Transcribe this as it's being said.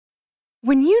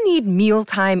When you need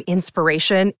mealtime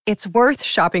inspiration, it's worth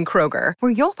shopping Kroger,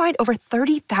 where you'll find over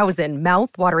 30,000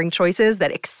 mouth-watering choices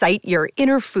that excite your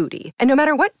inner foodie. And no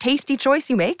matter what tasty choice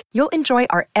you make, you'll enjoy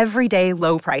our everyday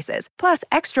low prices, plus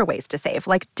extra ways to save,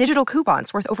 like digital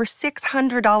coupons worth over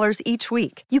 $600 each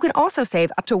week. You can also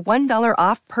save up to $1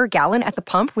 off per gallon at the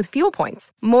pump with fuel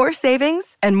points. More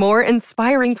savings and more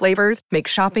inspiring flavors make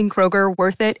shopping Kroger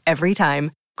worth it every time.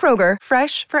 Kroger,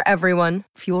 fresh for everyone.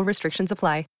 Fuel restrictions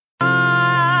apply.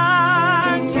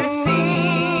 To see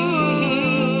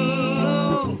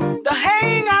the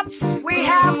hang-ups we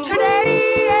have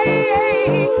today,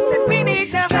 that we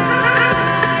need to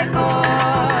fight for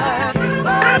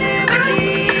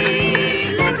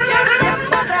liberty. Lift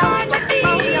yourself on your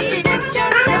feet. Lift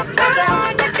yourself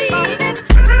on your feet.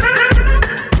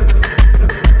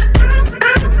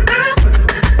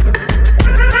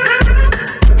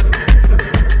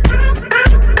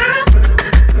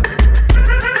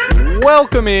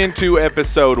 Welcome into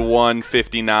episode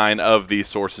 159 of the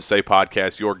Sources Say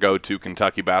podcast, your go-to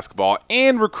Kentucky basketball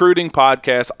and recruiting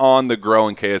podcast on the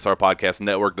growing KSR Podcast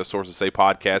Network. The Sources Say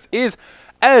podcast is,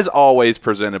 as always,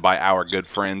 presented by our good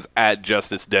friends at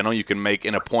Justice Dental. You can make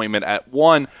an appointment at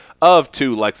one of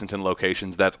two Lexington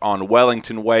locations. That's on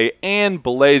Wellington Way and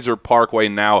Blazer Parkway.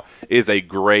 Now is a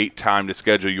great time to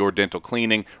schedule your dental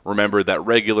cleaning. Remember that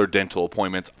regular dental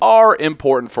appointments are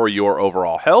important for your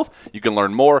overall health. You can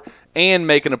learn more and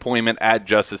make an appointment at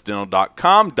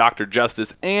justicedental.com. Dr.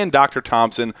 Justice and Dr.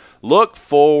 Thompson look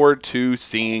forward to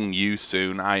seeing you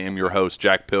soon. I am your host,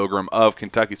 Jack Pilgrim of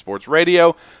Kentucky Sports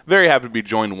Radio. Very happy to be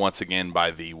joined once again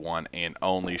by the one and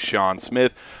only Sean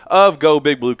Smith of Go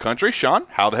Big Blue Country. Sean,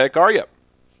 how the heck are you?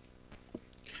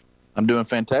 I'm doing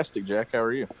fantastic, Jack. How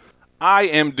are you? I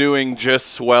am doing just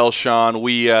swell, Sean.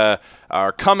 We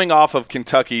are coming off of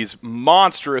Kentucky's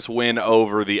monstrous win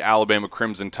over the Alabama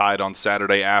Crimson Tide on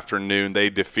Saturday afternoon. They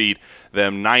defeat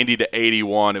them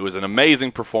 90-81. It was an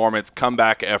amazing performance,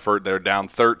 comeback effort. They're down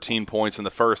 13 points in the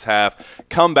first half,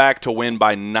 come back to win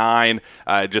by 9.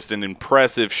 Just an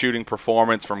impressive shooting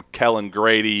performance from Kellen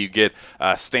Grady. You get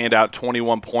a standout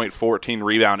 21-point,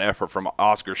 14-rebound effort from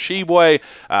Oscar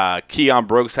Tshiebwe. Keon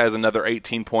Brooks has another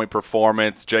 18-point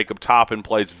performance. Jacob Toppin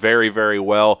plays very, very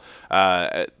well.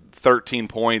 13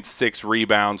 points, 6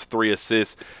 rebounds, 3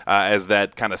 assists as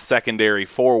that kind of secondary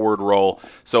forward role.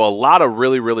 So a lot of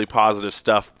really, really positive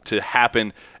stuff to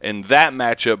happen in that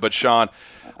matchup. But, Sean,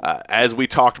 as we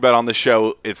talked about on the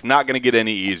show, it's not going to get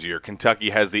any easier. Kentucky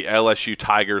has the LSU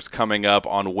Tigers coming up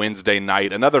on Wednesday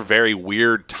night. Another very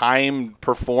weird timed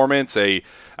performance, a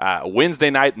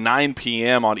Wednesday night, 9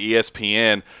 p.m. on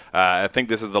ESPN. I think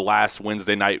this is the last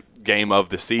Wednesday night game of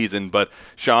the season. But,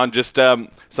 Sean, just some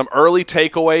early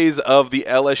takeaways of the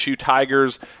LSU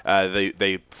Tigers.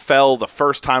 They fell the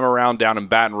first time around down in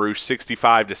Baton Rouge,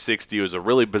 65-60. It was a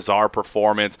really bizarre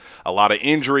performance. A lot of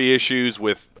injury issues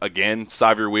with, again,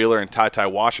 Xavier Wheeler and Ty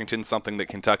Washington, something that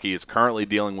Kentucky is currently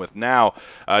dealing with now.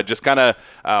 Just kind of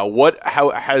how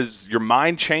has your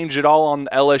mind changed at all on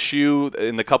LSU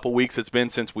in the couple weeks it's been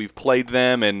since we've played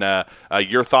them, and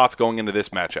your thoughts going into this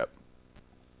matchup?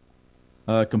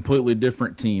 A completely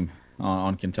different team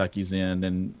on Kentucky's end,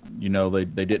 and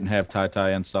they didn't have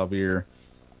Ty and Xavier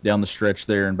down the stretch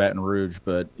there in Baton Rouge,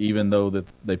 but even though that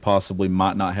they possibly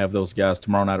might not have those guys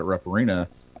tomorrow night at Rupp Arena,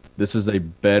 this is a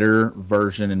better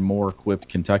version and more equipped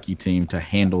Kentucky team to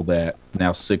handle that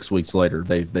now 6 weeks later.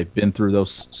 They've been through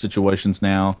those situations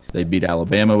now. They beat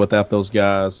Alabama without those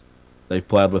guys. They've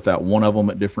played without one of them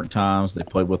at different times. They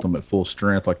played with them at full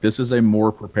strength. Like, this is a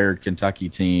more prepared Kentucky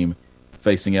team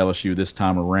facing LSU this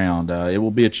time around. It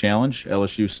will be a challenge.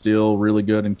 LSU still really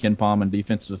good in KenPom and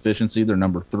defensive efficiency. They're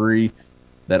number 3.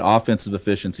 That offensive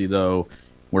efficiency, though,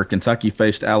 where Kentucky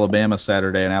faced Alabama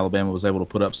Saturday and Alabama was able to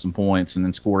put up some points and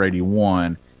then score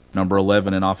 81, number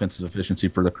 11 in offensive efficiency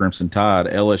for the Crimson Tide.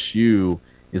 LSU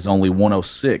is only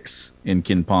 106 in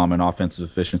KenPom and offensive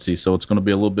efficiency, so it's going to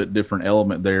be a little bit different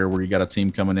element there where you got a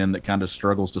team coming in that kind of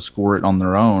struggles to score it on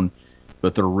their own,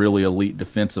 but they're really elite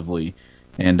defensively.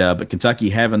 And but Kentucky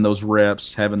having those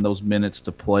reps, having those minutes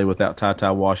to play without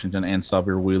Ty Washington and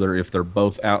Xavier Wheeler, if they're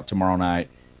both out tomorrow night,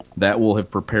 that will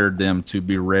have prepared them to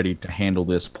be ready to handle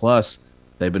this. Plus,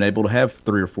 they've been able to have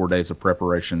 3 or 4 days of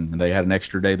preparation, and they had an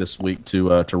extra day this week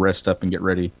to rest up and get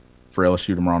ready for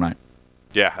LSU tomorrow night.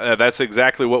 Yeah, that's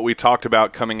exactly what we talked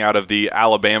about coming out of the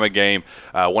Alabama game.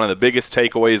 One of the biggest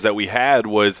takeaways that we had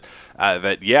was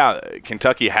that,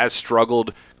 Kentucky has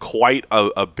struggled quite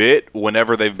a bit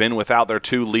whenever they've been without their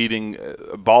two leading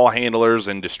ball handlers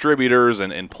and distributors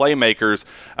and playmakers.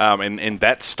 And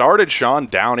that started, Sean,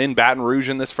 down in Baton Rouge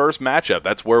in this first matchup.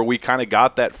 That's where we kind of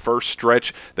got that first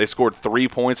stretch. They scored 3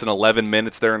 points in 11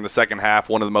 minutes there in the second half.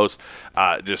 One of the most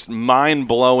just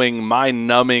mind-blowing,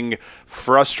 mind-numbing,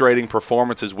 frustrating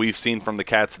performances we've seen from the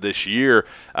Cats this year.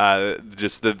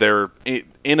 Just their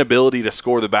inability to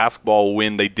score the basketball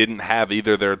when they didn't have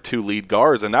either their two lead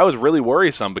guards, and that was really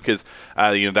worrisome because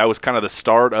that was kind of the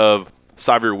start of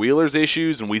Xavier Wheeler's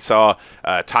issues, and we saw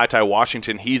Ty Ty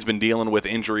Washington. He's been dealing with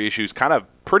injury issues kind of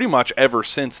pretty much ever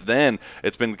since then.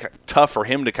 It's been tough for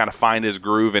him to kind of find his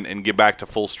groove and get back to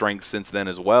full strength since then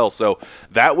as well. So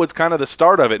that was kind of the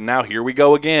start of it. Now here we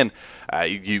go again.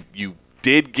 You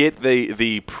did get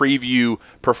the preview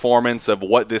performance of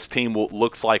what this team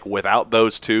looks like without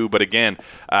those two, but again,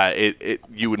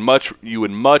 you would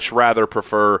much rather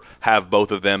prefer have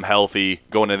both of them healthy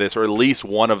going into this, or at least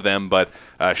one of them. But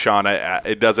Sean,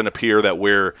 it doesn't appear that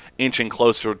we're inching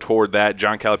closer toward that.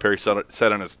 John Calipari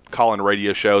said on his call-in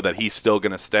radio show that he's still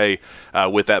going to stay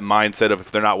with that mindset of if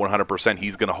they're not 100%,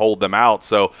 he's going to hold them out.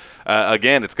 So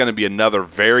again, it's going to be another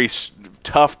very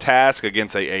tough task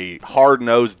against a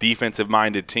hard-nosed,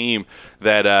 defensive-minded team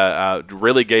that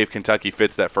really gave Kentucky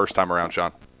fits that first time around,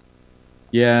 Sean.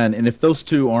 Yeah, and if those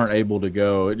two aren't able to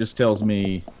go, it just tells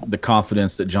me the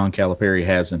confidence that John Calipari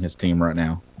has in his team right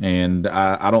now. And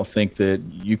I don't think that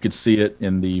you could see it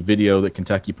in the video that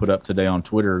Kentucky put up today on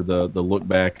Twitter, the look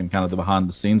back and kind of the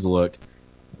behind-the-scenes look,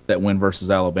 that win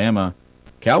versus Alabama.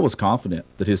 Cal was confident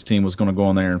that his team was going to go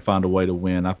in there and find a way to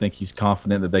win. I think he's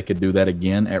confident that they could do that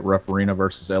again at Rupp Arena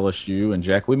versus LSU. And,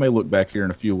 Jack, we may look back here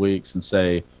in a few weeks and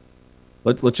say,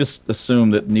 let's just assume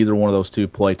that neither one of those two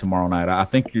play tomorrow night. I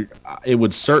think it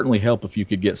would certainly help if you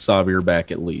could get Xavier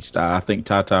back at least. I think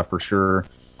Ty Ty for sure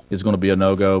is going to be a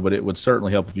no-go, but it would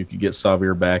certainly help if you could get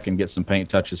Xavier back and get some paint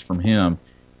touches from him.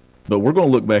 But we're going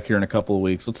to look back here in a couple of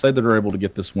weeks. Let's say that they're able to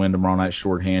get this win tomorrow night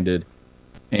shorthanded.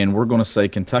 And we're going to say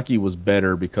Kentucky was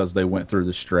better because they went through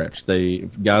the stretch.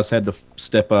 Guys had to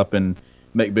step up and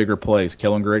make bigger plays.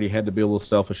 Kellen Grady had to be a little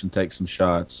selfish and take some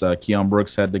shots. Keon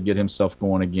Brooks had to get himself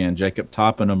going again. Jacob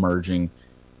Toppin emerging.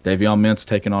 Davion Mintz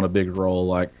taking on a big role.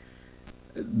 Like,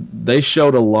 they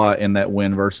showed a lot in that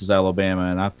win versus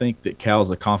Alabama, and I think that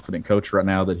Cal's a confident coach right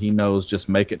now that he knows just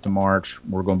make it to March.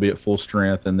 We're going to be at full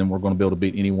strength, and then we're going to be able to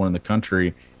beat anyone in the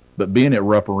country. But being at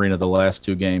Rupp Arena the last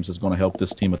two games is going to help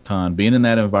this team a ton. Being in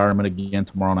that environment again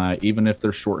tomorrow night, even if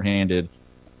they're shorthanded,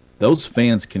 those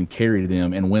fans can carry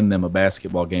them and win them a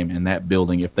basketball game in that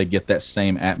building if they get that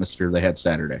same atmosphere they had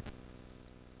Saturday.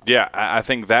 Yeah, I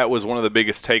think that was one of the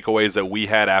biggest takeaways that we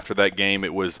had after that game.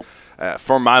 It was,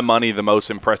 for my money, the most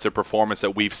impressive performance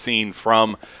that we've seen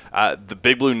from the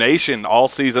Big Blue Nation all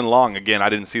season long. Again, I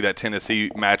didn't see that Tennessee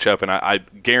matchup, and I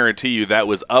guarantee you that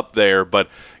was up there. But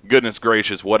goodness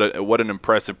gracious, what an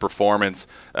impressive performance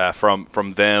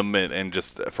from them, and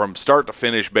just from start to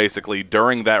finish, basically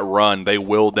during that run, they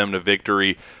willed them to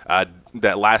victory.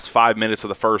 That last 5 minutes of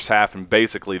the first half and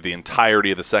basically the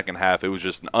entirety of the second half, it was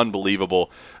just an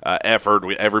unbelievable effort.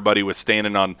 Everybody was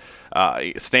standing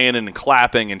and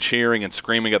clapping and cheering and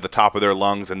screaming at the top of their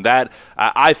lungs. And that,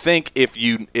 I think,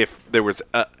 if there was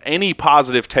any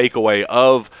positive takeaway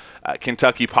of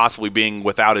Kentucky possibly being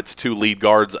without its two lead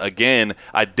guards again,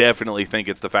 I definitely think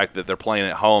it's the fact that they're playing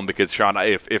at home. Because, Sean,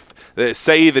 if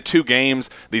say the two games,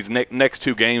 these next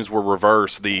two games were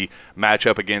reversed, the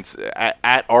matchup against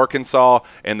at Arkansas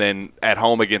and then at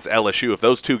home against LSU, if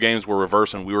those two games were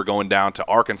reversed and we were going down to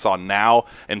Arkansas now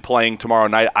and playing tomorrow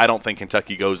night, I don't think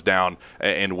Kentucky goes down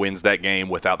and wins that game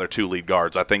without their two lead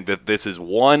guards. I think that this is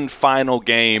one final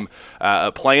game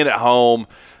playing at home.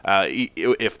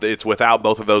 If it's without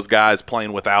both of those guys,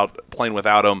 playing without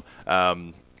them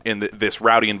in this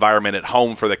rowdy environment at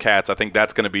home for the Cats, I think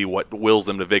that's going to be what wills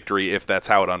them to victory if that's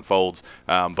how it unfolds.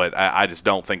 But I just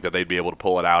don't think that they'd be able to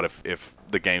pull it out if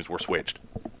the games were switched.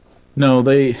 No,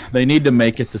 they need to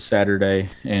make it to Saturday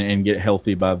and get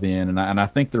healthy by then. And I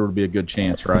think there would be a good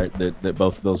chance, right, that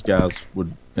both of those guys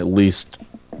would at least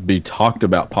be talked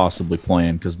about possibly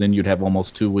playing, because then you'd have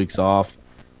almost 2 weeks off.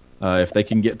 If they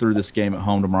can get through this game at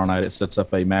home tomorrow night, it sets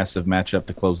up a massive matchup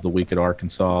to close the week at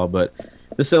Arkansas. But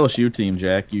this LSU team,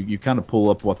 Jack, you kind of pull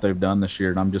up what they've done this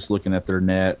year, and I'm just looking at their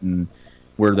net and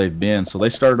where they've been. So they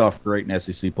started off great in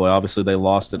SEC play. Obviously, they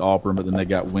lost at Auburn, but then they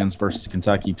got wins versus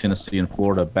Kentucky, Tennessee, and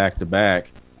Florida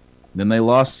back-to-back. Then they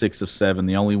lost 6 of 7.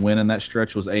 The only win in that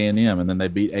stretch was A&M, and then they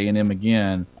beat A&M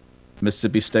again,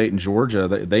 Mississippi State, and Georgia.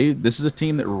 This is a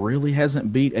team that really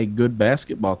hasn't beat a good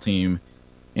basketball team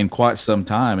in quite some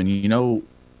time. And,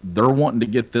 they're wanting to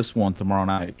get this one tomorrow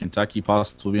night. Kentucky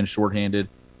possibly being shorthanded.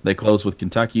 They close with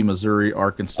Kentucky, Missouri,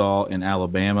 Arkansas, and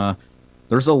Alabama.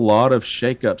 There's a lot of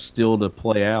shakeups still to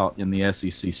play out in the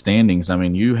SEC standings. I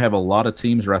mean, you have a lot of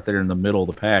teams right there in the middle of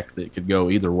the pack that could go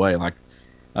either way. Like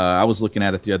I was looking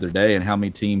at it the other day, and how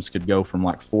many teams could go from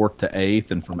like 4th to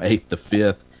 8th and from 8th to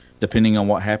 5th, depending on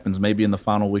what happens maybe in the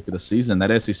final week of the season.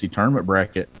 That SEC tournament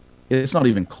bracket, it's not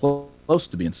even close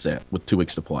to being set with 2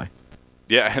 weeks to play.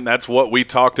 Yeah, and that's what we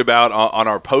talked about on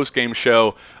our post-game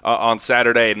show on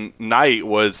Saturday night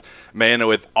was, man,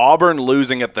 with Auburn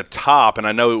losing at the top, and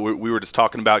I know we were just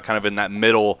talking about kind of in that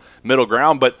middle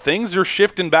ground, but things are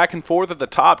shifting back and forth at the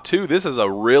top too. This is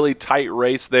a really tight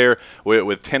race there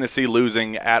with Tennessee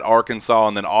losing at Arkansas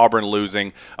and then Auburn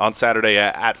losing on Saturday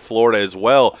at Florida as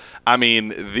well. I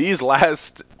mean, these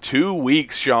last 2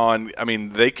 weeks, Sean, I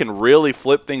mean, they can really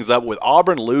flip things up. With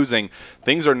Auburn losing,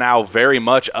 things are now very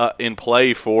much in play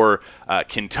for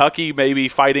Kentucky maybe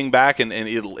fighting back and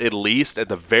at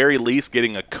the very least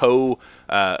getting a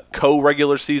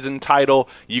co-regular season title.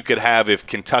 You could have, if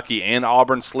Kentucky and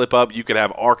Auburn slip up, you could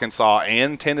have Arkansas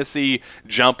and Tennessee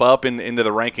jump up into the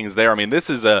rankings there. I mean,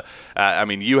 this is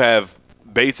you have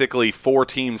basically 4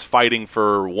 teams fighting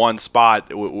for one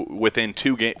spot within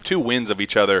two wins of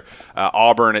each other.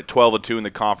 Auburn at 12-2 in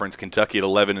the conference, Kentucky at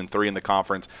 11-3 in the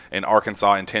conference, and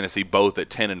Arkansas and Tennessee both at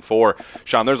 10-4.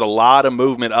 Sean, there's a lot of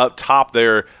movement up top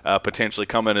there potentially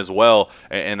coming as well,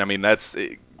 and I mean that's.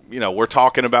 We're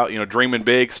talking about dreaming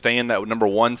big, staying that number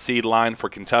 1 seed line for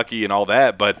Kentucky and all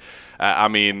that, but I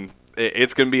mean.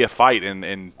 It's going to be a fight,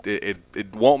 and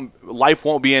it won't. Life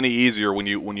won't be any easier when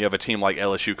you have a team like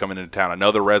LSU coming into town. I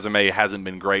know the resume hasn't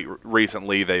been great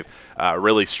recently; they've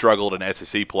really struggled in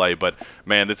SEC play. But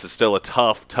man, this is still a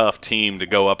tough team to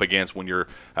go up against when you're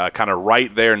kind of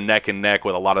right there neck and neck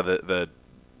with a lot of the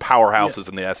powerhouses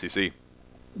in the SEC.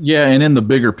 Yeah, and in the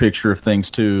bigger picture of things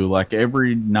too, like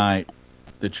every night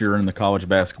that you're in the college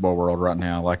basketball world right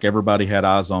now, like everybody had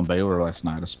eyes on Baylor last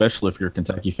night, especially if you're a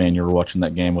Kentucky fan. You were watching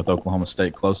that game with Oklahoma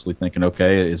State closely thinking,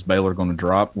 okay, is Baylor going to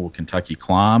drop? Will Kentucky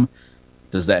climb?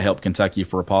 Does that help Kentucky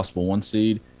for a possible 1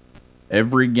 seed?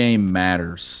 Every game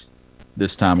matters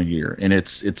this time of year, and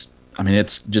it's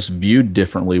just viewed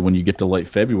differently when you get to late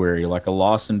February. Like a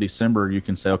loss in December, you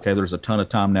can say, okay, there's a ton of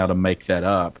time now to make that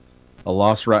up. A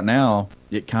loss right now,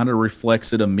 it kind of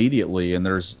reflects it immediately, and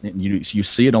you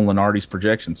see it on Lenardi's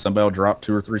projections. Somebody will drop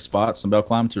 2 or 3 spots, somebody will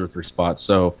climb 2 or 3 spots.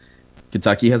 So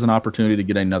Kentucky has an opportunity to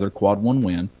get another quad 1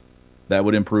 win. That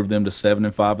would improve them to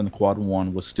 7-5 in the quad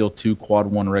 1 with still 2 quad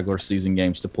 1 regular season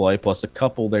games to play, plus a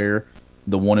couple there.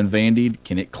 The one in Vandy,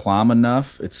 can it climb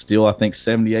enough? It's still, I think,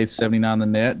 78, 79 the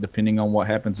net, depending on what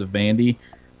happens at Vandy.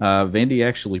 Vandy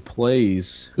actually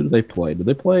plays – who do they play? Do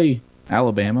they play –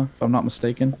 Alabama, if I'm not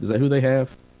mistaken? Is that who they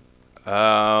have?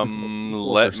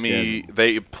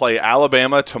 They play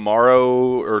Alabama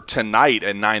tomorrow or tonight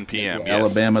at 9 p.m. Yeah,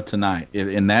 yes. Alabama tonight.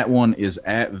 And that one is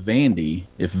at Vandy.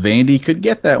 If Vandy could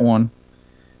get that one,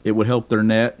 it would help their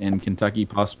net, and Kentucky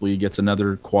possibly gets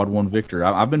another quad 1 victor.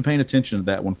 I've been paying attention to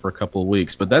that one for a couple of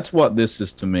weeks, but that's what this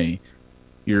is to me.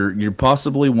 You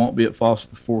possibly won't be at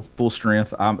full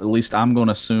strength. At least I'm going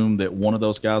to assume that one of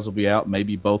those guys will be out,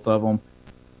 maybe both of them.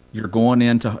 You're going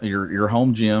into your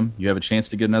home gym. You have a chance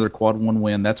to get another quad 1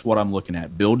 win. That's what I'm looking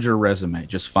at. Build your resume.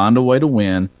 Just find a way to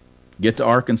win. Get to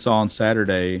Arkansas on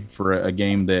Saturday for a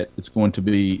game that it's going to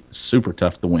be super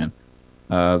tough to win.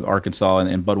 Arkansas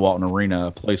and Bud Walton Arena,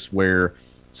 a place where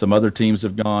some other teams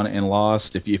have gone and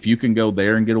lost. If you can go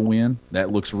there and get a win,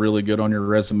 that looks really good on your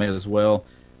resume as well.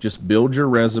 Just build your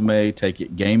resume. Take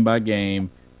it game by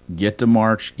game. Get to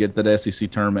March, get that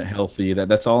SEC tournament healthy.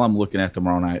 That's all I'm looking at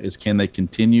tomorrow night is, can they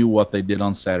continue what they did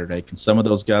on Saturday? Can some of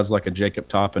those guys like a Jacob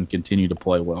Toppin continue to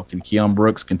play well? Can Keon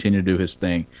Brooks continue to do his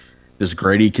thing? Does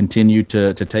Grady continue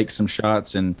to take some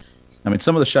shots? And, I mean,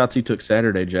 some of the shots he took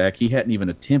Saturday, Jack, he hadn't even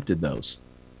attempted those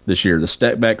this year. The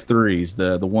step-back threes,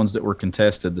 the ones that were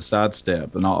contested, the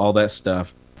sidestep, and all that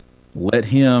stuff. Let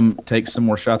him take some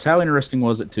more shots. How interesting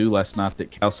was it, too, last night that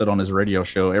Cal said on his radio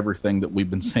show everything that we've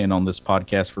been saying on this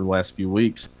podcast for the last few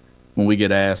weeks when we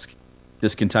get asked,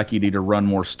 does Kentucky need to run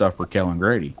more stuff for Kellen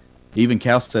Grady? Even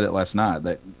Cal said it last night,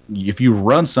 that if you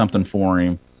run something for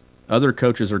him, other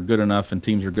coaches are good enough and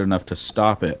teams are good enough to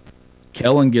stop it.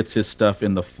 Kellen gets his stuff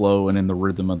in the flow and in the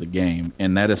rhythm of the game,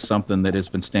 and that is something that has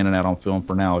been standing out on film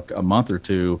for now a month or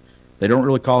two. They don't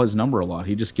really call his number a lot.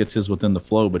 He just gets his within the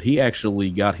flow, but he actually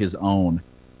got his own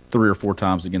 3 or 4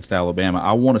 times against Alabama.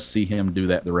 I want to see him do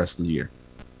that the rest of the year.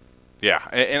 Yeah,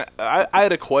 and I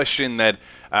had a question that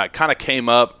kind of came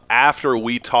up after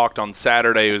we talked on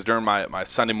Saturday. It was during my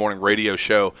Sunday morning radio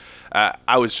show.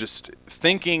 I was just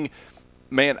thinking,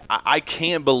 man, I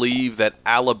can't believe that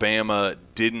Alabama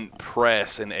didn't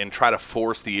press and try to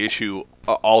force the issue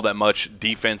all that much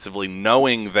defensively,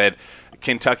 knowing that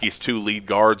Kentucky's 2 lead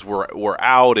guards were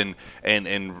out and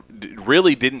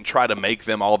really didn't try to make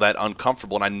them all that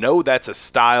uncomfortable. And I know that's a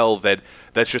style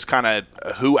that's just kind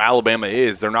of who Alabama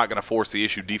is. They're not going to force the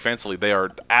issue defensively. They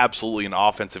are absolutely an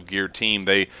offensive geared team.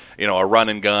 They, a run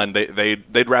and gun.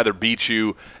 They'd rather beat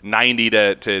you 90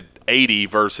 to 80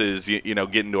 versus get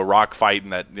into a rock fight in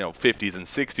that 50s and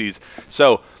 60s.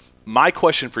 So my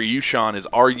question for you, Sean, is: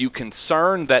 are you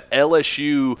concerned that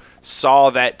LSU saw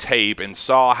that tape and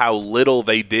saw how little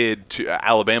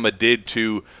Alabama did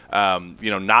to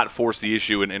not force the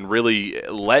issue and really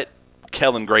let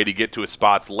Kellen Grady get to his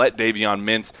spots, let Davion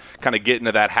Mintz kind of get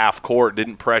into that half court,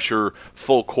 didn't pressure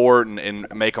full court and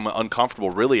make them uncomfortable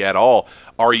really at all?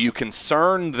 Are you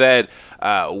concerned that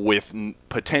with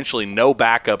potentially no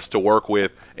backups to work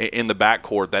with in the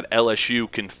backcourt, that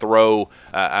LSU can throw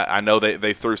I know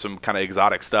they threw some kind of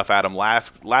exotic stuff at them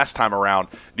last time around.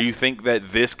 Do you think that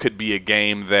this could be a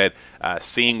game that,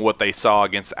 seeing what they saw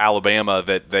against Alabama,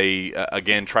 that they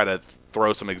again try to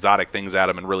throw some exotic things at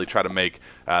them and really try to make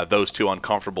those two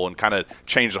uncomfortable and kind of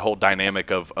change the whole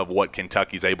dynamic of what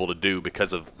Kentucky's able to do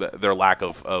because of their lack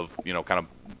of kind of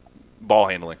ball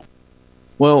handling?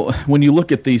 Well, when you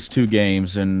look at these two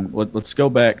games, and let's go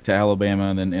back to Alabama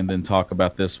and then talk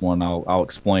about this one, I'll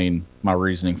explain my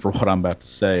reasoning for what I'm about to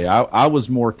say. I was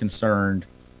more concerned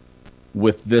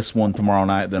with this one tomorrow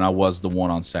night than I was the one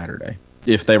on Saturday,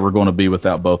 if they were going to be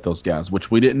without both those guys,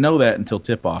 which we didn't know that until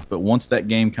tip-off. But once that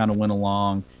game kind of went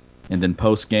along, and then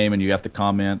post-game and you got the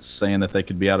comments saying that they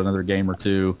could be out another game or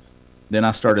two, then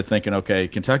I started thinking, okay,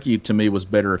 Kentucky to me was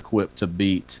better equipped to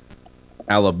beat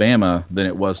Alabama than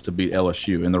it was to beat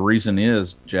LSU. And the reason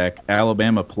is, Jack,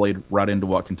 Alabama played right into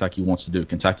what Kentucky wants to do.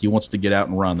 Kentucky wants to get out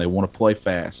and run. They want to play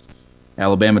fast.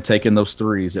 Alabama taking those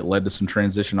threes. It led to some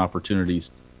transition opportunities.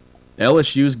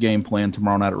 LSU's game plan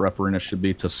tomorrow night at Rupp Arena should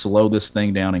be to slow this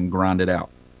thing down and grind it out.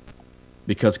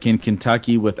 Because can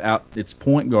Kentucky, without its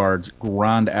point guards,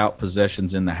 grind out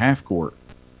possessions in the half court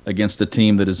against a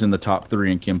team that is in the top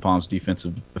 3 in KenPom's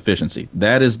defensive efficiency?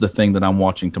 That is the thing that I'm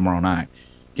watching tomorrow night.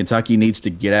 Kentucky needs to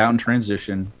get out and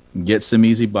transition, get some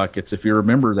easy buckets. If you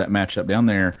remember that matchup down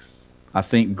there, I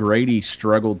think Grady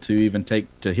struggled to even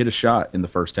hit a shot in the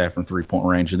first half from three-point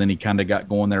range, and then he kind of got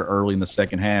going there early in the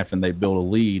second half, and they built a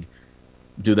lead.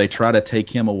 Do they try to take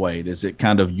him away? Is it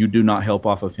kind of you do not help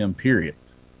off of him, period?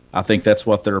 I think that's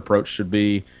what their approach should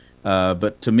be.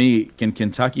 But to me, can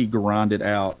Kentucky grind it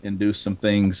out and do some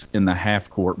things in the half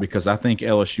court? Because I think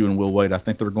LSU and Will Wade, I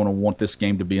think they're going to want this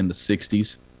game to be in the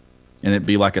 60s, and it'd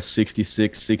be like a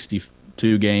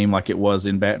 66-62 game like it was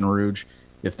in Baton Rouge.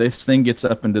 If this thing gets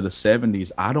up into the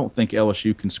 70s, I don't think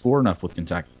LSU can score enough with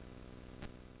Kentucky.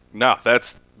 No,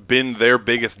 that's been their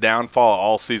biggest downfall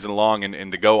all season long.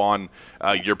 And to go on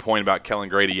your point about Kellen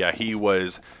Grady, yeah, he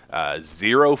was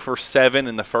 0 for 7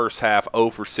 in the first half, 0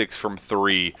 for 6 from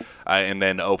 3, and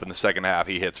then open the second half.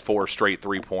 He hits 4 straight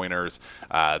three-pointers.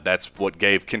 That's what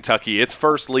gave Kentucky its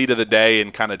first lead of the day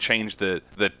and kind of changed the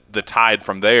tide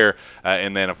from there.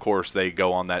 And then, of course, they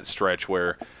go on that stretch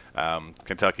where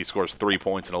Kentucky scores 3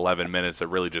 points in 11 minutes that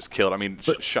really just killed. I mean,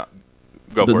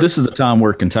 go for it. This is a time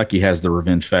where Kentucky has the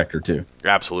revenge factor too.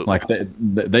 Absolutely. Like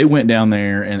they went down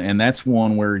there, and that's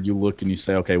one where you look and you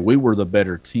say, okay, we were the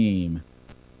better team.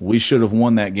 We should have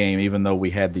won that game even though we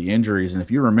had the injuries. And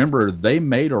if you remember, they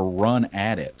made a run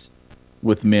at it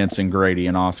with Mintz and Grady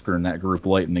and Oscar and that group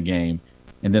late in the game.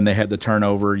 And then they had the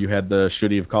turnover. You had the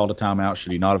should he have called a timeout,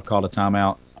 should he not have called a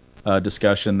timeout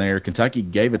discussion there. Kentucky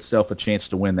gave itself a chance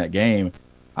to win that game.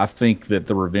 I think that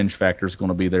the revenge factor is going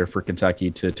to be there for Kentucky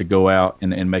to go out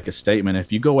and make a statement.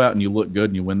 If you go out and you look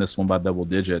good and you win this one by double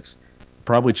digits, it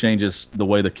probably changes the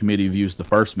way the committee views the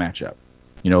first matchup.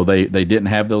 They didn't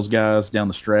have those guys down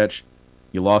the stretch.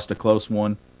 You lost a close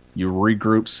one. You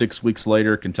regroup 6 weeks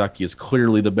later. Kentucky is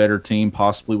clearly the better team,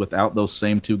 possibly without those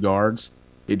same two guards.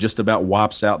 It just about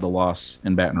wipes out the loss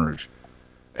in Baton Rouge.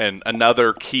 And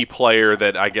another key player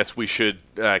that I guess we should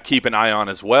keep an eye on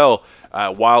as well,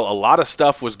 while a lot of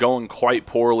stuff was going quite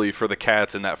poorly for the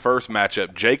Cats in that first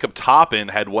matchup, Jacob Toppin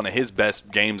had one of his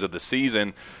best games of the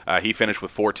season. He finished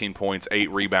with 14 points, 8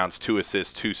 rebounds, 2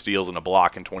 assists, 2 steals, and a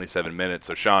block in 27 minutes.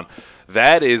 So, Sean,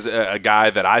 that is a guy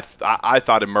that I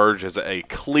thought emerged as a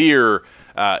clear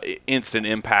instant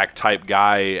impact type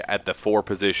guy at the 4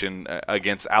 position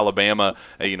against Alabama.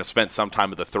 Spent some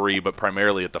time at the 3, but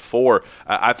primarily at the 4.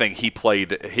 I think he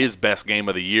played his best game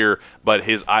of the year, but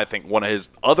I think one of his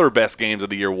other best games of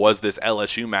the year was this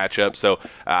LSU matchup. So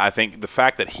I think the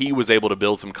fact that he was able to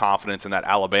build some confidence in that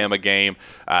Alabama game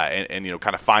and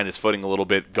kind of find his footing a little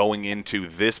bit going into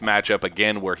this matchup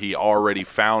again, where he already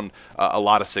found a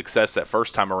lot of success that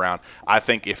first time around. I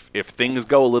think if things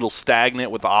go a little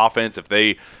stagnant with the offense, if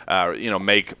they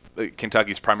make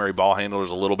Kentucky's primary ball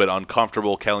handlers a little bit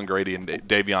uncomfortable, Kellen Grady and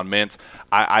Davion Mintz,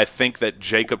 I think that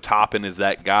Jacob Toppin is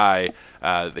that guy.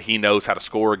 He knows how to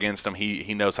score against him.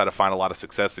 He knows how to find a lot of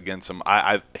success against him.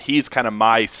 He's kind of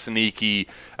my sneaky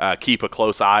keep a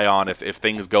close eye on if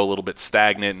things go a little bit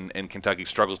stagnant and Kentucky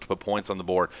struggles to put points on the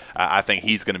board. I think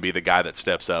he's going to be the guy that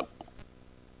steps up.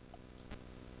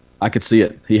 I could see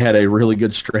it. He had a really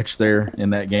good stretch there in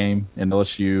that game in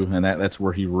LSU, and that's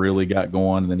where he really got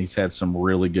going. And then he's had some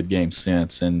really good games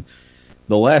since. And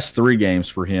the last 3 games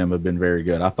for him have been very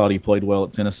good. I thought he played well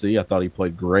at Tennessee. I thought he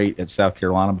played great at South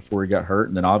Carolina before he got hurt.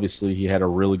 And then obviously he had a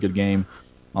really good game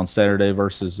on Saturday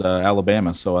versus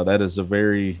Alabama. So that's a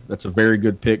very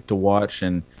good pick to watch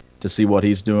and to see what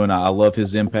he's doing. I love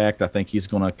his impact. I think he's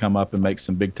going to come up and make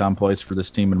some big-time plays for this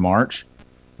team in March.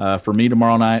 For me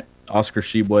tomorrow night, Oscar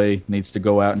Tshiebwe needs to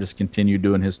go out and just continue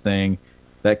doing his thing.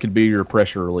 That could be your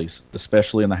pressure release,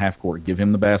 especially in the half court. Give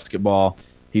him the basketball.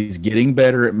 He's getting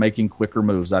better at making quicker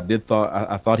moves. I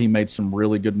thought he made some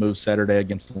really good moves Saturday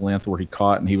against the length where he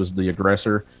caught and he was the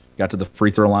aggressor, got to the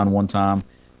free throw line one time.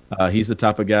 He's the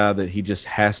type of guy that he just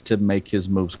has to make his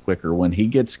moves quicker. When he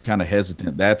gets kind of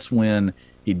hesitant, that's when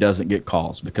he doesn't get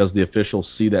calls because the officials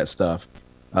see that stuff.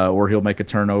 Or he'll make a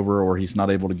turnover, or he's not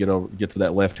able to get to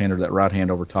that left hand or that right hand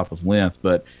over top of length.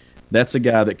 But that's a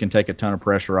guy that can take a ton of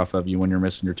pressure off of you when you're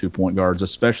missing your 2-point guards,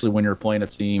 especially when you're playing a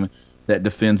team that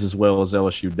defends as well as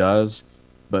LSU does.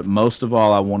 But most of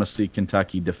all, I want to see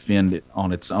Kentucky defend it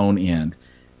on its own end.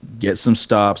 Get some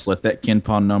stops, let that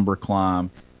KenPom number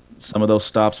climb. Some of those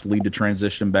stops lead to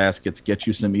transition baskets, get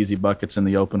you some easy buckets in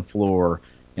the open floor,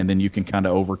 and then you can kind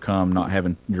of overcome not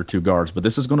having your 2 guards. But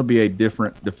this is going to be a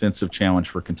different defensive challenge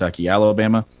for Kentucky.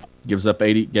 Alabama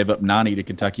gave up 90 to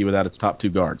Kentucky without its top 2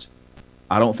 guards.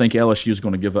 I don't think LSU is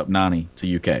going to give up 90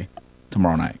 to UK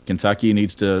tomorrow night. Kentucky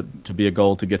needs to be a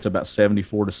goal to get to about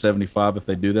 74 to 75. If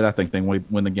they do that, I think they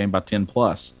win the game by 10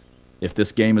 plus. If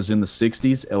this game is in the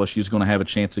 60s, LSU is going to have a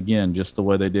chance again, just the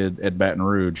way they did at Baton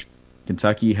Rouge.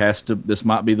 Kentucky this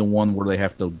might be the one where they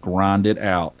have to grind it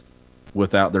out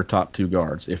without their top 2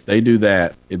 guards. If they do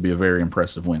that, it'd be a very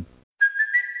impressive win.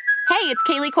 Hey, it's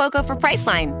Kaylee Cuoco for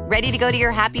Priceline. Ready to go to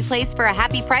your happy place for a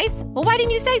happy price? Well, why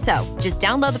didn't you say so? Just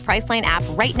download the Priceline app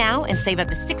right now and save up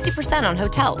to 60% on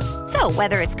hotels. So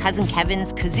whether it's Cousin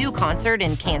Kevin's Kazoo Concert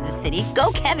in Kansas City,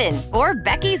 go Kevin, or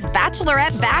Becky's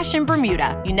Bachelorette Bash in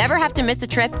Bermuda, you never have to miss a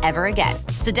trip ever again.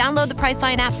 So download the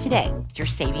Priceline app today. Your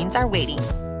savings are waiting.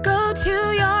 Go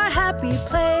to your happy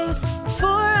place for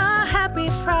a happy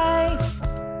price.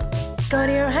 Go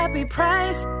to your happy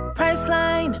price,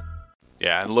 Priceline.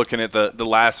 Yeah, and looking at the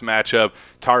last matchup,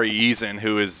 Tari Eason,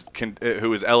 who is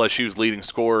LSU's leading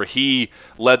scorer, he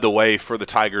led the way for the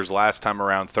Tigers last time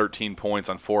around, 13 points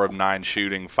on 4 of 9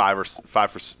 shooting, 5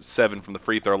 for 7 from the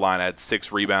free throw line, had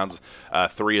 6 rebounds,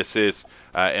 3 assists,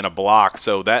 and a block.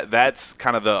 So that's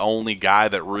kind of the only guy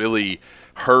that really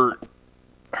hurt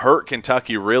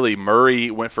Kentucky, really. Murray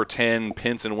went for 10,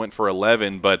 Pinson went for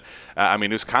 11, but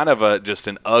it was kind of just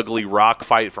an ugly rock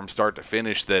fight from start to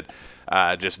finish that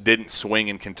just didn't swing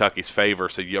in Kentucky's favor.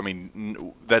 So,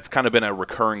 that's kind of been a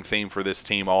recurring theme for this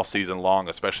team all season long,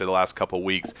 especially the last couple of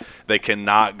weeks. They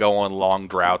cannot go on long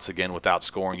droughts again without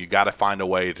scoring. You got to find a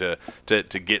way to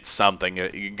get something.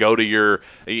 You go to your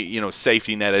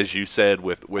safety net, as you said,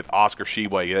 with Oscar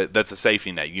Tshiebwe. That's a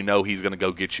safety net. He's going to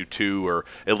go get you 2 or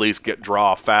at least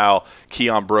draw a foul.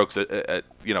 Keon Brooks, kind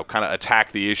of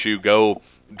attack the issue, go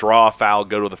draw a foul,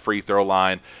 go to the free throw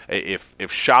line.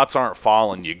 If shots aren't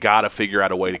falling, you got to figure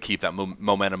out a way to keep that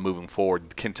momentum moving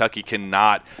forward. Kentucky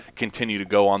cannot continue to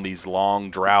go on these long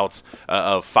droughts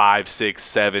of 5, 6,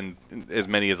 7, as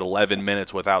many as 11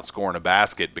 minutes without scoring a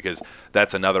basket, because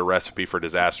that's another recipe for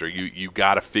disaster. You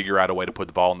got to figure out a way to put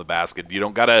the ball in the basket. You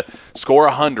don't got to score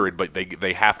 100, but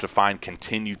they have to find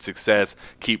continued success,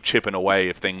 keep chipping away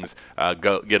if things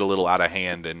get a little out of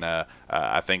hand. And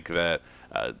I think that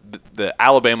the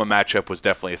Alabama matchup was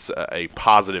definitely a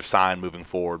positive sign moving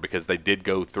forward, because they did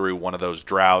go through one of those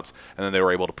droughts and then they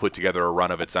were able to put together a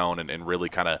run of its own and really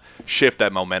kind of shift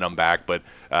that momentum back. But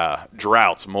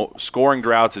scoring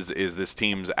droughts is this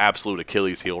team's absolute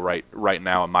Achilles heel right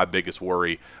now, and my biggest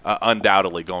worry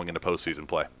undoubtedly going into postseason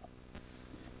play.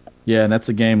 Yeah, and that's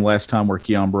a game last time where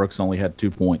Keon Brooks only had 2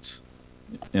 points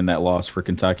in that loss for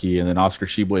Kentucky, and then Oscar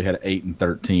Tshiebwe had 8 and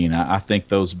 13. I think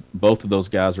both of those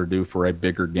guys are due for a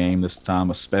bigger game this time,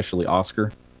 especially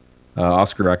Oscar.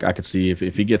 Oscar, I could see if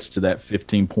he gets to that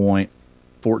 15-point,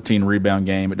 14 rebound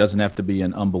game. It doesn't have to be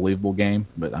an unbelievable game,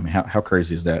 but I mean, how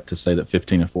crazy is that to say that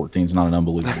 15 and 14 is not an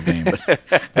unbelievable game?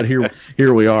 But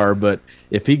here we are. But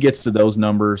if he gets to those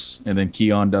numbers and then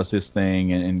Keon does his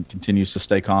thing and continues to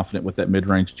stay confident with that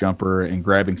mid-range jumper and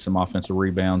grabbing some offensive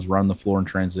rebounds, run the floor in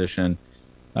transition,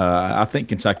 I think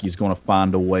Kentucky's going to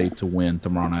find a way to win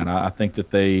tomorrow night. I think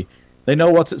that they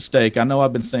know what's at stake. I know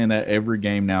I've been saying that every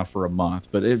game now for a month,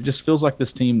 but it just feels like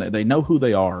this team, they know who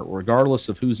they are, regardless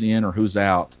of who's in or who's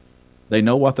out. They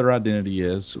know what their identity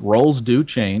is. Roles do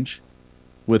change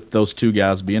with those two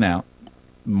guys being out.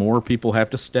 More people have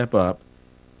to step up.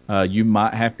 You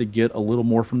might have to get a little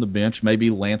more from the bench. Maybe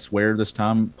Lance Ware this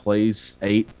time plays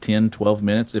 8, 10, 12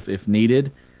 minutes if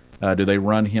needed. Do they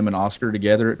run him and Oscar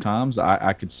together at times?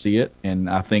 I could see it, and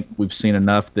I think we've seen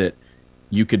enough that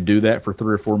you could do that for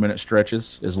 3 or 4 minute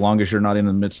stretches as long as you're not in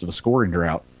the midst of a scoring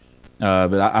drought.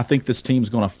 But I think this team's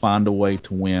going to find a way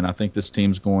to win. I think this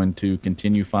team's going to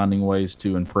continue finding ways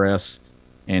to impress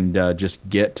and just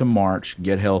get to March,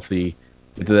 get healthy,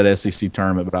 get to that SEC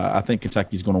tournament. But I think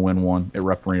Kentucky's going to win one at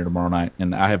Rupp Arena tomorrow night.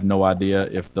 And I have no idea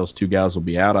if those two guys will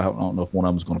be out. I don't know if one of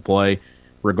them is going to play.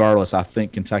 Regardless, I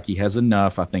think Kentucky has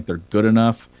enough. I think they're good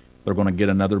enough. They're going to get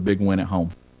another big win at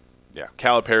home. Yeah,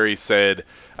 Calipari said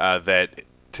that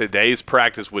today's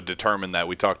practice would determine that.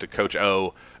 We talked to Coach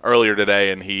O earlier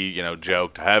today, and he,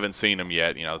 joked, I haven't seen him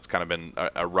yet. It's kind of been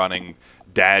a running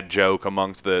dad joke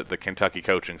amongst the Kentucky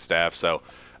coaching staff. So,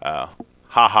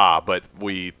 but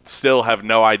we still have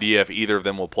no idea if either of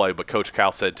them will play. But Coach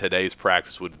Cal said today's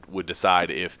practice would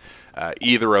decide if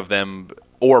either of them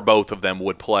or both of them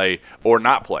would play or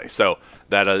not play. So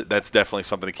that's definitely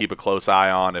something to keep a close eye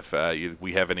on. If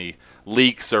we have any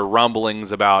leaks or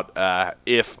rumblings about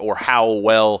if or how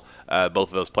well both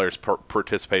of those players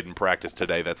participate in practice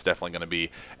today, that's definitely going to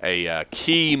be a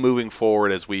key moving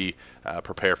forward as we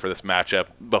prepare for this matchup.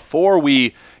 Before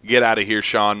we get out of here,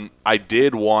 Sean, I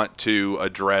did want to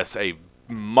address a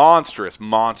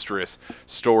monstrous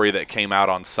story that came out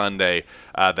on Sunday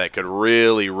that could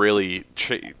really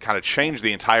kind of change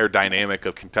the entire dynamic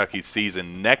of Kentucky's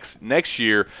season next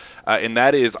year, and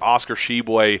that is Oscar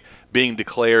Tshiebwe being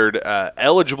declared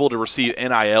eligible to receive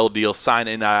NIL deals, sign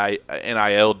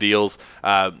NIL deals.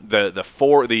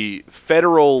 The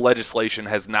federal legislation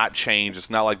has not changed. It's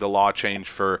not like the law changed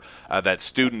for that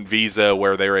student visa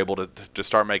where they were able to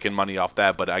start making money off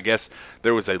that. But I guess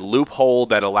there was a loophole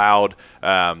that allowed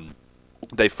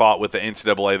they fought with the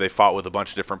NCAA. They fought with a bunch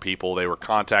of different people. They were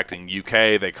contacting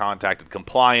UK. They contacted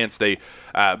compliance. They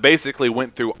basically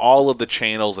went through all of the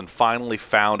channels and finally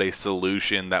found a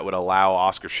solution that would allow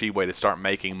Oscar Tshiebwe to start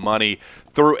making money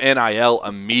through NIL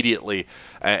immediately.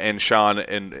 And Sean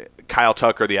and Kyle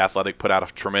Tucker, the Athletic, put out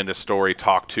a tremendous story,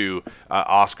 talked to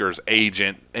Oscar's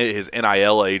agent, his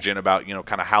NIL agent, about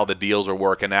kind of how the deals are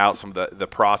working out, some of the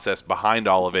process behind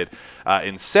all of it,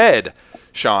 and said,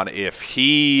 Sean, if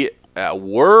he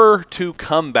were to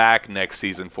come back next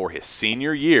season for his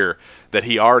senior year, that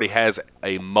he already has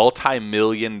a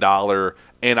multi-million-dollar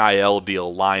NIL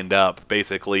deal lined up,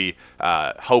 basically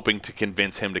hoping to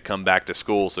convince him to come back to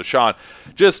school. So, Sean,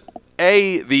 just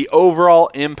the overall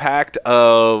impact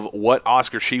of what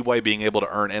Oscar Tshiebwe being able to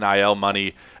earn NIL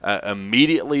money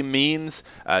immediately means,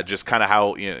 just kind of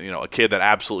how a kid that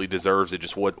absolutely deserves it,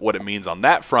 just what it means on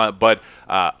that front, but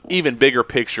even bigger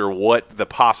picture, what the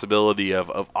possibility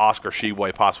of Oscar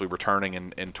Tshiebwe possibly returning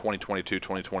in 2022,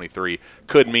 2023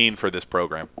 could mean for this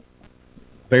program.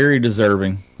 Very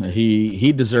deserving.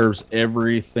 He deserves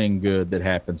everything good that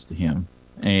happens to him.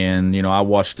 And, I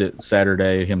watched it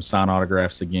Saturday, him sign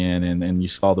autographs again, and you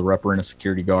saw the Rupp Arena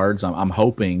security guards. I'm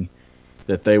hoping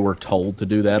that they were told to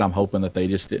do that. I'm hoping that they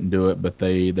just didn't do it, but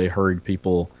they hurried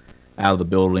people out of the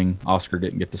building. Oscar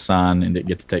didn't get to sign and didn't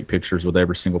get to take pictures with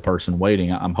every single person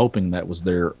waiting. I'm hoping that was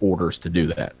their orders to do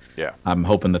that. Yeah. I'm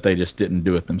hoping that they just didn't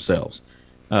do it themselves.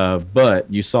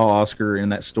 But you saw Oscar in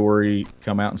that story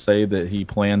come out and say that he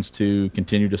plans to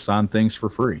continue to sign things for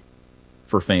free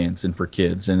for fans and for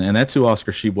kids. And that's who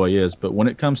Oscar Tshiebwe is. But when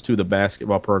it comes to the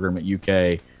basketball program at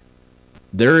UK,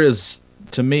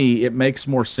 to me, it makes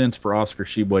more sense for Oscar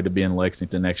Tshiebwe to be in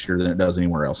Lexington next year than it does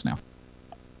anywhere else now.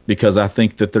 Because I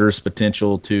think that there's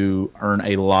potential to earn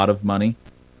a lot of money.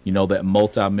 That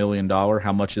multi-million-dollar,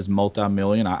 how much is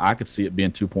multi-million? I could see it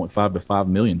being 2.5 to 5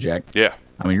 million, Jack. Yeah.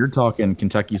 I mean, you're talking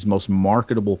Kentucky's most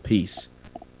marketable piece.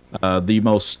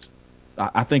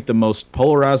 I think the most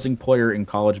polarizing player in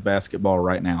college basketball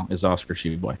right now is Oscar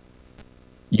Tshiebwe.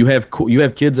 You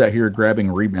have kids out here grabbing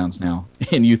rebounds now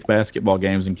in youth basketball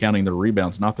games and counting their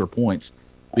rebounds, not their points,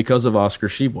 because of Oscar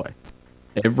Tshiebwe.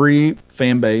 Every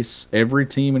fan base, every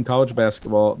team in college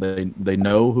basketball, they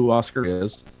know who Oscar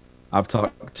is. I've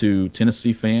talked to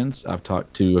Tennessee fans. I've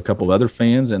talked to a couple of other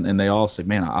fans, and they all say,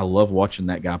 man, I love watching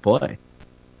that guy play.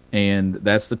 And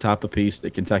that's the type of piece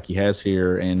that Kentucky has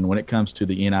here. And when it comes to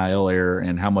the NIL era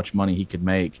and how much money he could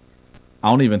make, I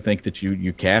don't even think that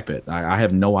you cap it. I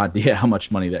have no idea how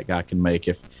much money that guy can make.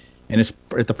 And it's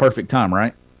at the perfect time,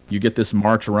 right? You get this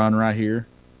March run right here,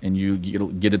 and you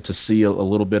get it to see a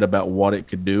little bit about what it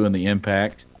could do and the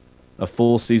impact. A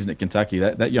full season at Kentucky,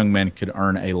 that young man could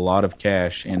earn a lot of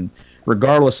cash. And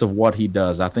regardless of what he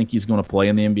does, I think he's going to play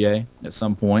in the NBA at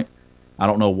some point. I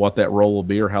don't know what that role will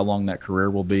be or how long that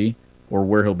career will be or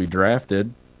where he'll be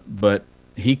drafted, but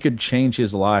he could change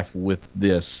his life with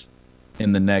this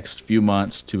in the next few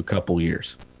months to a couple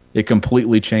years. It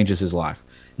completely changes his life.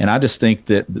 And I just think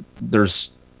that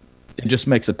it just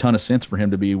makes a ton of sense for him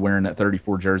to be wearing that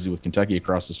 34 jersey with Kentucky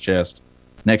across his chest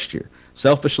next year.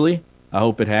 Selfishly, I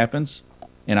hope it happens,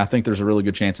 and I think there's a really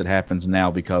good chance it happens now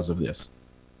because of this.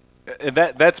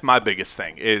 That's my biggest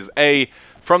thing is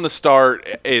from the start,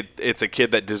 it's a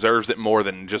kid that deserves it more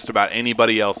than just about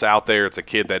anybody else out there. It's a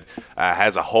kid that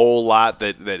has a whole lot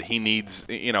that he needs.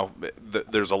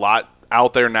 There's a lot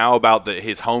out there now about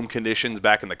his home conditions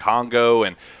back in the Congo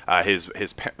and his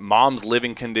mom's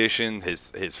living conditions,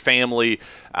 his family.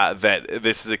 That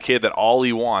this is a kid that all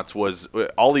he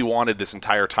wanted this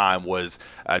entire time was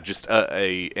just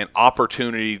an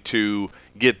opportunity to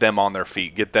get them on their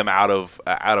feet, get them out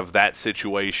of that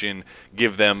situation,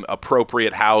 give them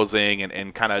appropriate housing,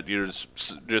 and kind of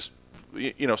just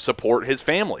support his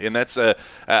family. And that's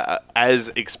as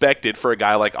expected for a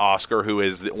guy like Oscar, who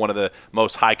is one of the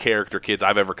most high character kids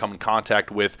I've ever come in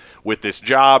contact with this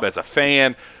job as a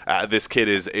fan. This kid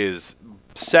is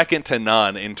second to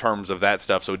none in terms of that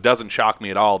stuff. So it doesn't shock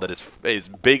me at all that as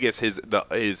big as his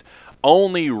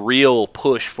only real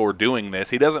push for doing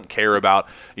this, he doesn't care about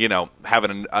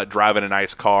having driving a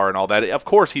nice car and all that. Of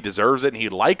course, he deserves it and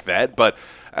he'd like that, but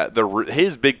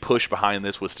his big push behind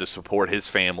this was to support his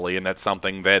family, and that's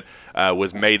something that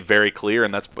was made very clear,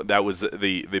 and that was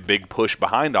the big push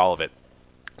behind all of it.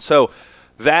 So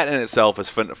that in itself is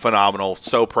phenomenal.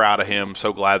 So proud of him.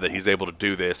 So glad that he's able to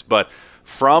do this. But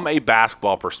from a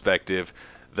basketball perspective,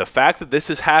 the fact that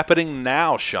this is happening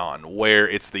now, Sean, where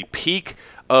it's the peak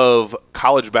of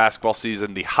college basketball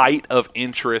season, the height of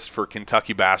interest for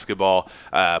Kentucky basketball,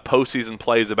 postseason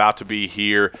play is about to be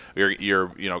here.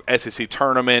 Your SEC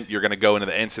tournament, you're going to go into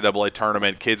the NCAA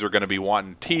tournament. Kids are going to be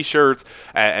wanting T-shirts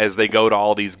as they go to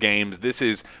all these games. This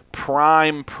is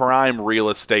prime real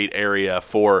estate area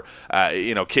for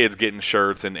kids getting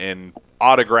shirts and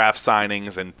autograph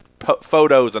signings and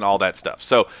photos and all that stuff.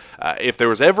 So if there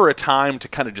was ever a time to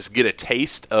kind of just get a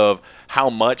taste of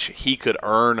how much he could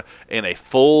earn in a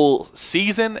full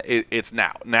season, it's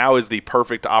now. Now is the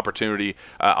perfect opportunity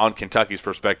on Kentucky's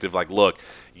perspective. Like, look,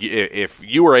 if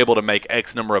you were able to make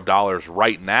X number of dollars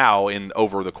right now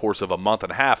over the course of a month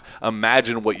and a half,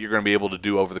 imagine what you're going to be able to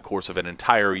do over the course of an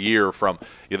entire year from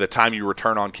the time you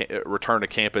return to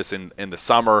campus in the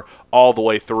summer all the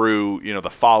way through the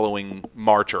following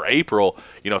March or April.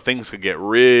 Things could get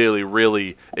really,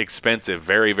 really expensive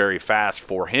very, very fast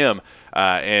for him.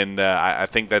 I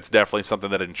think that's definitely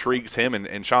something that intrigues him.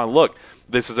 And Sean, look,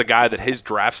 this is a guy that his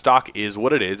draft stock is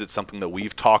what it is. It's something that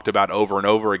we've talked about over and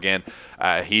over again.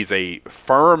 He's a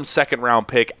firm second-round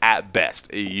pick at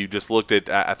best. You just looked at,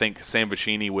 I think, Sam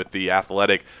Vecini with The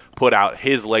Athletic put out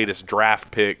his latest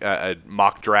draft pick,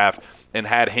 mock draft, and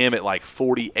had him at like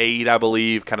 48, I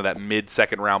believe, kind of that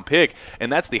mid-second round pick.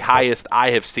 And that's the highest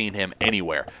I have seen him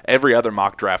anywhere. Every other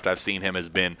mock draft I've seen him has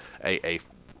been a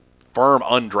firm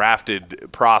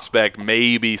undrafted prospect,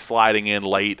 maybe sliding in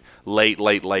late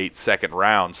second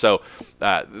round. So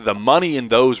the money in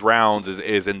those rounds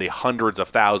is in the hundreds of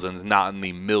thousands, not in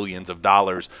the millions of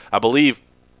dollars. I believe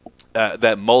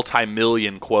that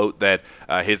multi-million quote that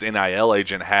his NIL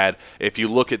agent had, if you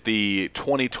look at the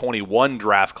 2021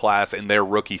 draft class in their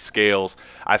rookie scales,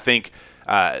 I think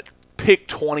pick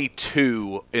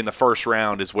 22 in the first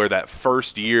round is where that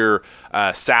first year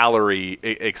salary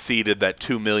exceeded that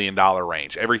 $2 million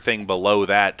range. Everything below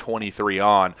that, 23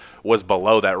 on, was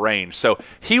below that range. So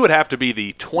he would have to be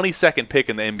the 22nd pick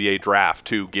in the NBA draft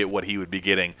to get what he would be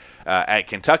getting at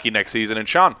Kentucky next season. And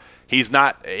Sean, he's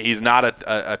not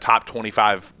a top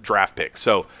 25 draft pick.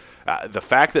 So the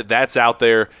fact that that's out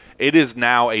there, It is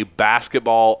now a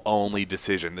basketball-only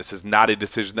decision. This is not a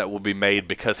decision that will be made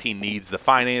because he needs the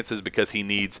finances, because he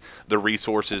needs the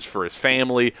resources for his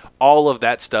family. All of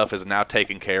that stuff is now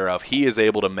taken care of. He is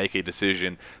able to make a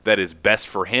decision that is best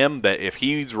for him, that if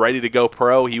he's ready to go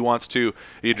pro, he wants to,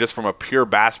 just from a pure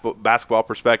basketball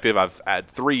perspective, I've had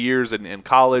 3 years in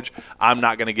college. I'm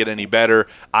not going to get any better.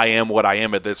 I am what I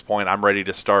am at this point. I'm ready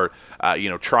to start,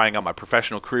 trying out my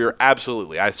professional career.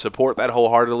 Absolutely. I support that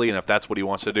wholeheartedly, and if that's what he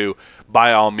wants to do,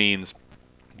 by all means,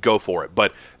 go for it.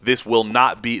 But this will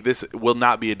not be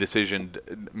a decision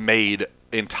made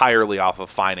entirely off of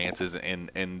finances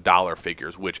and dollar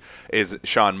figures, which is,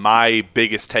 Sean, my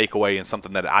biggest takeaway and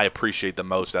something that I appreciate the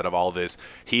most out of all this.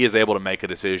 He is able to make a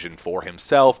decision for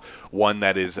himself, one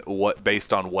that is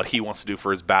based on what he wants to do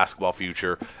for his basketball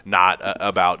future, not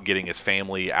about getting his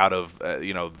family out of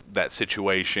that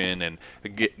situation and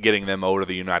getting them over to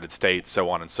the United States, so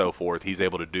on and so forth. He's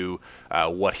able to do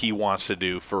what he wants to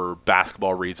do for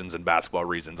basketball reasons and basketball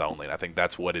reasons only. And I think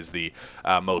that's what is the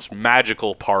most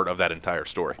magical part of that entire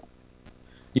story.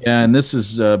 Yeah, and this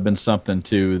has been something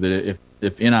too, that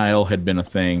if NIL had been a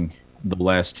thing the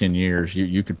last 10 years,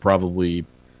 you could probably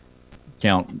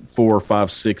count 4,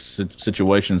 5, 6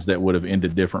 situations that would have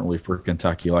ended differently for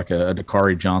Kentucky. Like a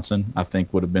Dakari Johnson, I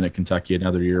think, would have been at Kentucky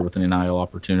another year with an NIL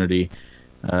opportunity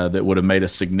that would have made a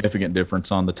significant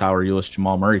difference on the Tyler Ulis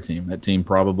Jamal Murray team. That team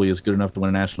probably is good enough to win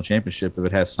a national championship if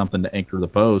it has something to anchor the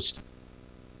post.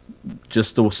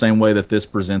 Just the same way that this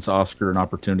presents Oscar an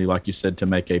opportunity, like you said, to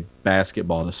make a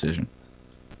basketball decision.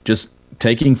 Just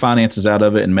taking finances out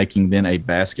of it and making then a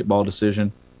basketball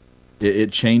decision,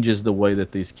 it changes the way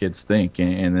that these kids think.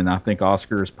 And then I think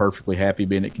Oscar is perfectly happy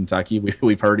being at Kentucky.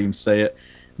 We've heard him say it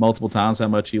multiple times how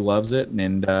much he loves it.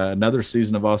 And another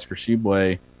season of Oscar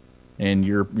Tshiebwe, and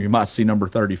you might see number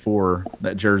 34,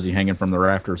 that jersey, hanging from the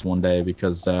rafters one day,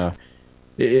 because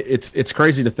it's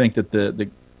crazy to think that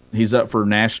he's up for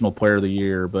National Player of the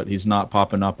Year, but he's not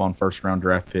popping up on first-round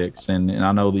draft picks. And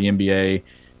I know the NBA,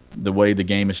 the way the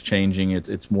game is changing,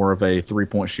 it's more of a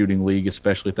three-point shooting league,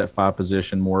 especially at that 5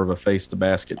 position, more of a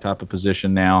face-the-basket type of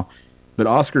position now. But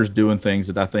Oscar's doing things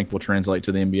that I think will translate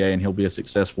to the NBA, and he'll be a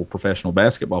successful professional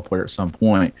basketball player at some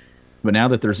point. But now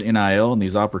that there's NIL and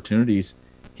these opportunities,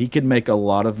 he could make a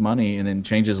lot of money and then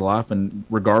change his life. And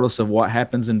regardless of what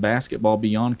happens in basketball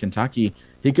beyond Kentucky,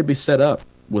 he could be set up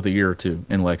with a year or two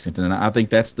in Lexington. And I think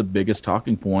that's the biggest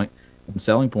talking point and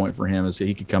selling point for him, is that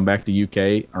he could come back to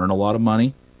UK, earn a lot of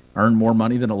money, earn more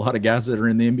money than a lot of guys that are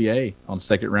in the NBA on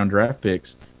second-round draft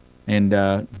picks, and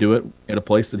do it at a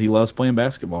place that he loves playing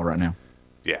basketball right now.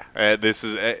 Yeah,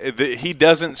 he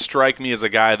doesn't strike me as a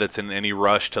guy that's in any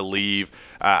rush to leave.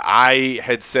 I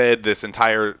had said this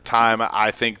entire time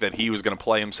I think that he was going to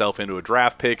play himself into a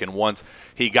draft pick, and once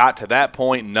he got to that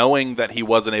point, knowing that he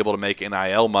wasn't able to make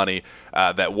NIL money,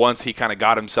 that once he kind of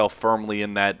got himself firmly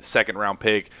in that second-round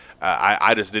pick,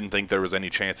 I just didn't think there was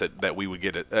any chance that we would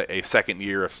get a second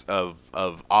year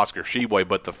of Oscar Tshiebwe.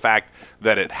 But the fact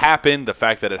that it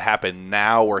happened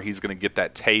now, where he's going to get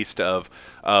that taste of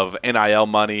NIL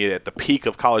money at the peak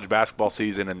of college basketball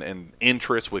season and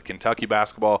interest with Kentucky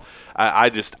basketball, I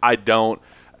don't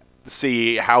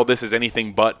see how this is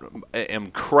anything but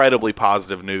incredibly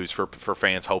positive news for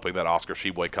fans hoping that Oscar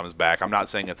Tshiebwe comes back. I'm not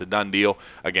saying it's a done deal.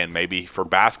 Again, maybe for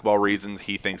basketball reasons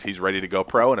he thinks he's ready to go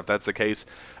pro, and if that's the case,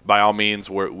 by all means,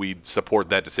 we support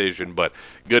that decision. But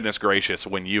goodness gracious,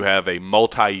 when you have a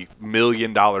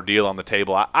multi-million-dollar deal on the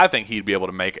table, I think he'd be able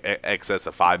to make excess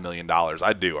of $5 million.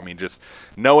 I do. I mean, just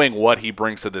knowing what he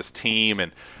brings to this team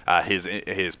and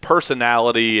his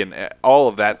personality and all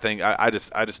of that thing, I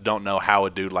just don't know how a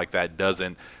dude like that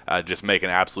doesn't just make an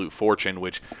absolute fortune,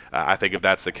 which I think if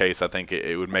that's the case, I think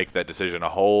it would make that decision a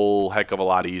whole heck of a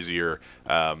lot easier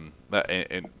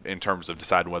in terms of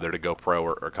deciding whether to go pro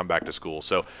or come back to school.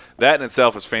 So that in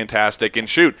itself is fantastic. And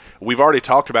shoot, we've already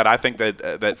talked about, I think that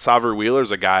Sahvir Wheeler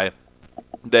is a guy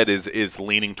that is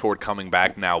leaning toward coming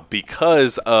back now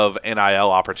because of NIL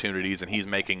opportunities, and he's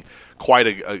making quite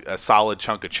a solid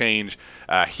chunk of change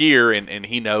here, and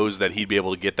he knows that he'd be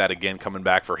able to get that again coming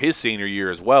back for his senior year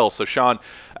as well. So, Sean,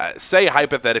 say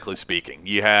hypothetically speaking,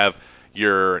 you have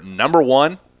your number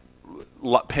 1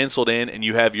 penciled in, and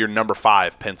you have your number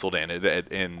 5 penciled in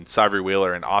Sahvir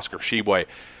Wheeler and Oscar Tshiebwe.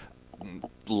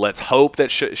 Let's hope that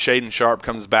Shaedon Sharpe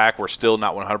comes back. We're still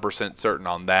not 100% certain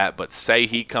on that, but say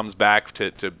he comes back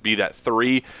to be that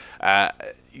 3.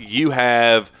 You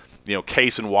have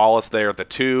Case and Wallace there at the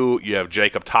 2. You have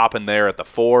Jacob Toppin there at the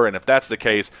 4. And if that's the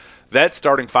case, that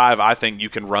starting five, I think you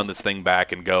can run this thing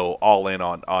back and go all in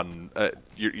on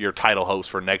your title hopes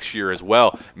for next year as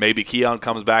well. Maybe Keon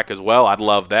comes back as well. I'd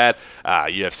love that.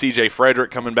 You have C.J.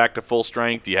 Frederick coming back to full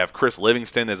strength. You have Chris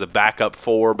Livingston as a backup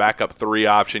 4, backup 3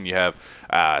 option. You have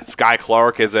Sky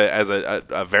Clark as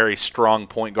a very strong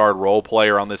point guard role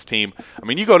player on this team. I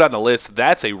mean, you go down the list,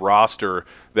 that's a roster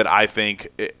that I think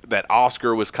that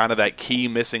Oscar was kind of that key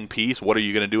missing piece. What are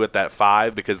you going to do at that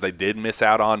 5? Because they did miss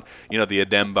out on, the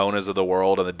Adem Bonas of the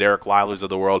world and the Derek Lively's of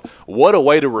the world. What a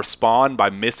way to respond by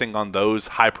missing on those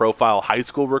high-profile high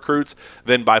school recruits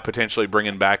than by potentially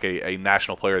bringing back a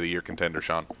National Player of the Year contender,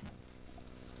 Sean.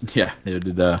 Yeah,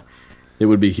 it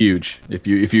would be huge if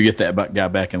you get that guy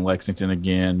back in Lexington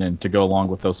again, and to go along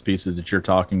with those pieces that you're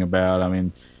talking about. I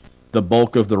mean, the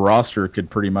bulk of the roster could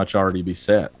pretty much already be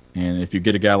set. And if you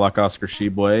get a guy like Oscar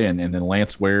Tshiebwe and then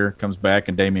Lance Ware comes back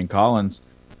and Damian Collins,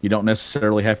 you don't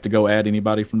necessarily have to go add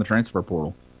anybody from the transfer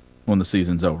portal when the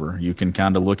season's over. You can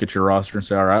kind of look at your roster and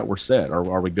say, all right, we're set.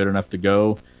 Are we good enough to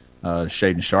go?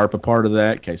 Shaden Sharp a part of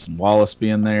that, Cason Wallace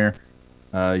being there.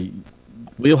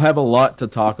 We'll have a lot to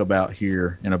talk about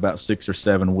here in about 6 or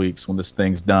 7 weeks when this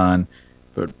thing's done.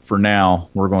 But for now,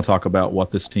 we're going to talk about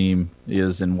what this team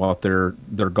is and what their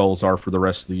goals are for the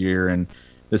rest of the year. And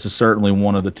this is certainly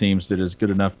one of the teams that is good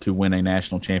enough to win a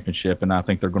national championship, and I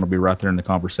think they're going to be right there in the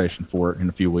conversation for it in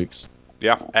a few weeks.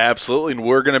 Yeah, absolutely. And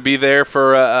we're going to be there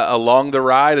for along the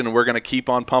ride, and we're going to keep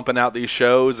on pumping out these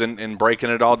shows and breaking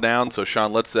it all down. So,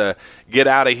 Sean, let's get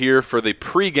out of here for the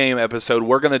pregame episode.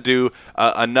 We're going to do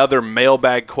another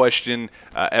mailbag question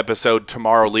episode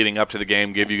tomorrow leading up to the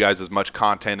game, give you guys as much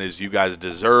content as you guys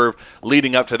deserve,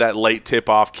 leading up to that late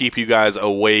tip-off, keep you guys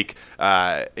awake,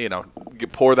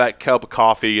 pour that cup of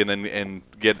coffee and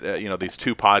get these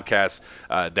 2 podcasts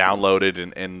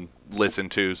downloaded and listen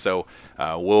to. So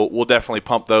we'll definitely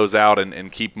pump those out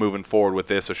and keep moving forward with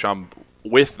this. So, Sean,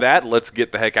 with that, let's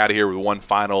get the heck out of here with one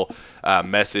final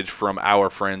message from our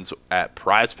friends at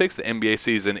Prize Picks. The NBA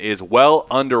season is well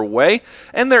underway,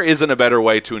 and there isn't a better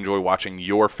way to enjoy watching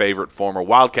your favorite former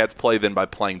Wildcats play than by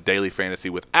playing daily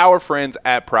fantasy with our friends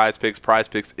at Prize Picks. Prize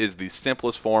Picks is the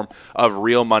simplest form of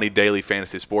real money daily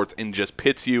fantasy sports and just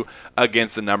pits you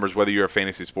against the numbers. Whether you're a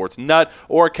fantasy sports nut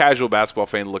or a casual basketball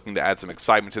fan looking to add some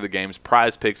excitement to the games,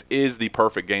 Prize Picks is the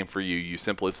perfect game for you. You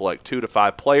simply select 2 to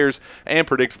 5 players and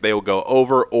predict if they will go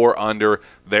over or under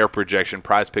their projection.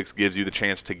 Prize Picks gives you the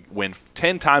chance to win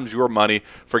 10 times your money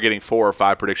for getting 4 or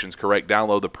 5 predictions correct.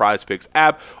 Download the Prize Picks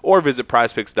app or visit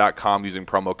prizepicks.com using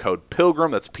promo code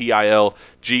PILGRIM, that's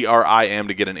PILGRIM,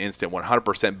 to get an instant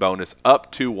 100% bonus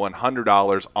up to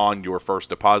 $100 on your first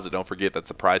deposit. Don't forget, that's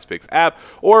the Prize Picks app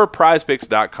or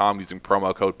prizepicks.com using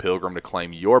promo code PILGRIM to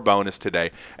claim your bonus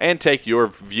today and take your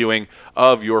viewing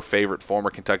of your favorite former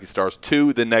Kentucky Stars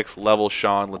to the next level.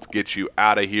 Sean, let's get you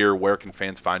out of here. Where can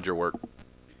fans find your work?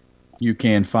 You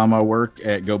can find my work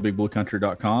at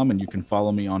gobigbluecountry.com, and you can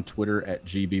follow me on Twitter at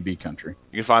GBBCountry.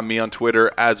 You can find me on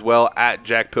Twitter as well at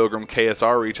Jack Pilgrim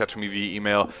KSR. Reach out to me via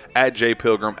email at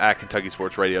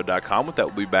jpilgrim@KentuckySportsRadio.com. With that,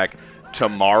 we'll be back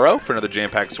tomorrow for another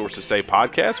jam-packed Source to Say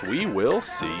podcast. We will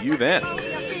see you then.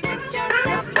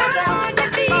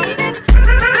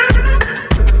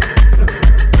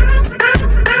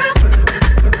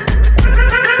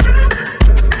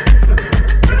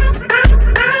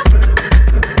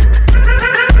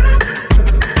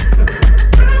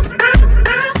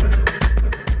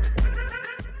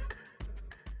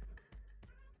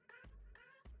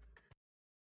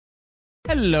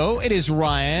 Hello, it is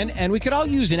Ryan, and we could all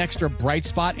use an extra bright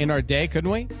spot in our day,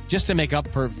 couldn't we? Just to make up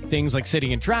for things like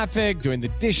sitting in traffic, doing the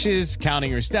dishes,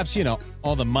 counting your steps,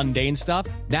 all the mundane stuff.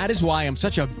 That is why I'm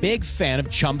such a big fan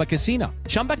of Chumba Casino.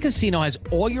 Chumba Casino has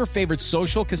all your favorite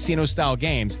social casino-style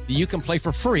games that you can play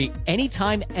for free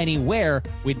anytime, anywhere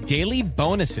with daily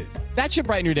bonuses. That should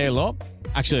brighten your day a little.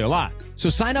 Actually, a lot. So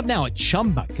sign up now at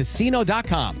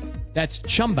ChumbaCasino.com. That's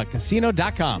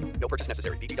ChumbaCasino.com. No purchase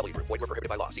necessary. VGW Group. Void where prohibited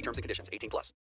by law. See terms and conditions. 18+.